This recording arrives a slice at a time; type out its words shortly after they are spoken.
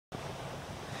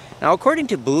Now, according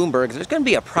to Bloomberg, there's going to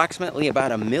be approximately about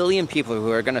 1 million people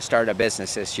who are going to start a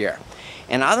business this year.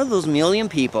 And out of those 1 million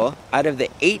people, out of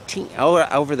the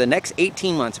over the next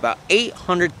 18 months, about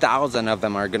 800,000 of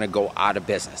them are going to go out of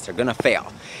business. They're going to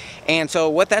fail. And so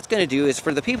what that's going to do is,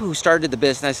 for the people who started the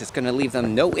business, it's going to leave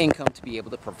them no income to be able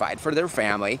to provide for their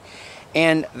family.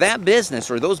 And that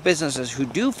business, or those businesses who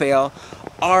do fail,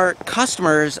 are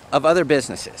customers of other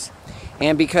businesses.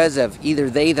 And because of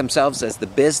either they themselves as the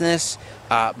business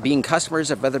being customers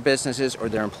of other businesses, or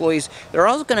their employees, they're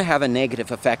also going to have a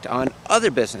negative effect on other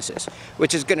businesses,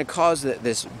 which is going to cause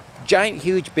this giant,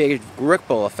 huge, big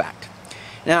ripple effect.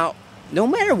 Now, no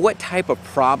matter what type of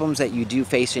problems that you do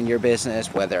face in your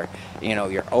business, whether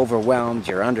you're overwhelmed,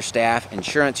 you're understaffed,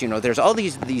 insurance, there's all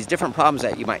these different problems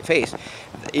that you might face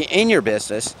in your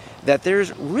business, that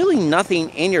there's really nothing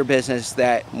in your business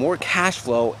that more cash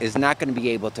flow is not going to be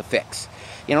able to fix.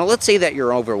 Let's say that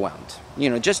you're overwhelmed,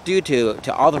 just due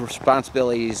to all the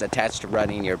responsibilities attached to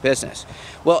running your business.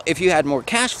 Well, if you had more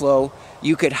cash flow,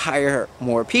 you could hire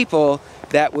more people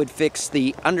that would fix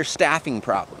the understaffing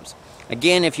problems.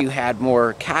 Again, if you had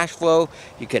more cash flow,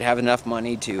 you could have enough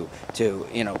money to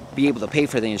be able to pay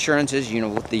for the insurances.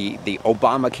 The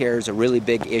Obamacare is a really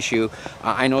big issue.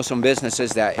 I know some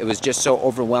businesses that it was just so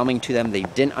overwhelming to them, they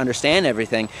didn't understand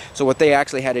everything. So what they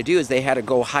actually had to do is they had to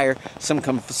go hire some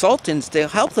consultants to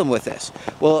help them with this.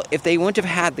 Well, if they wouldn't have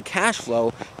had the cash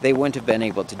flow, they wouldn't have been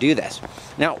able to do this.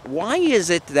 Now, why is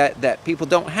it that people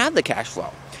don't have the cash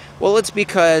flow? Well, it's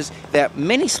because that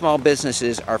many small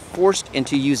businesses are forced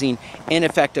into using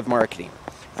ineffective marketing.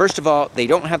 First of all, they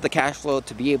don't have the cash flow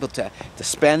to be able to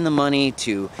spend the money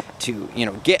to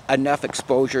get enough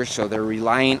exposure, so they're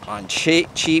relying on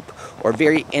cheap or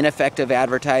very ineffective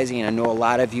advertising. I know a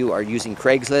lot of you are using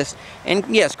Craigslist, and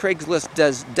yes, Craigslist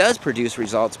does produce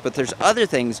results, but there's other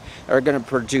things that are going to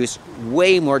produce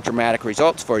way more dramatic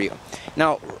results for you.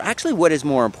 Now, actually what is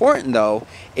more important though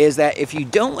is that if you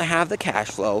don't have the cash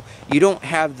flow, you don't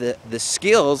have the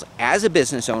skills as a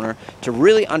business owner to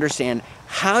really understand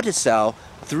how to sell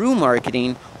through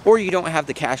marketing, or you don't have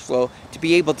the cash flow to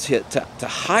be able to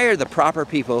hire the proper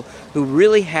people who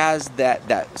really has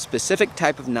that specific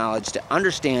type of knowledge to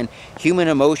understand human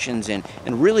emotions and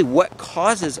really what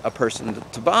causes a person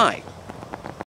to buy.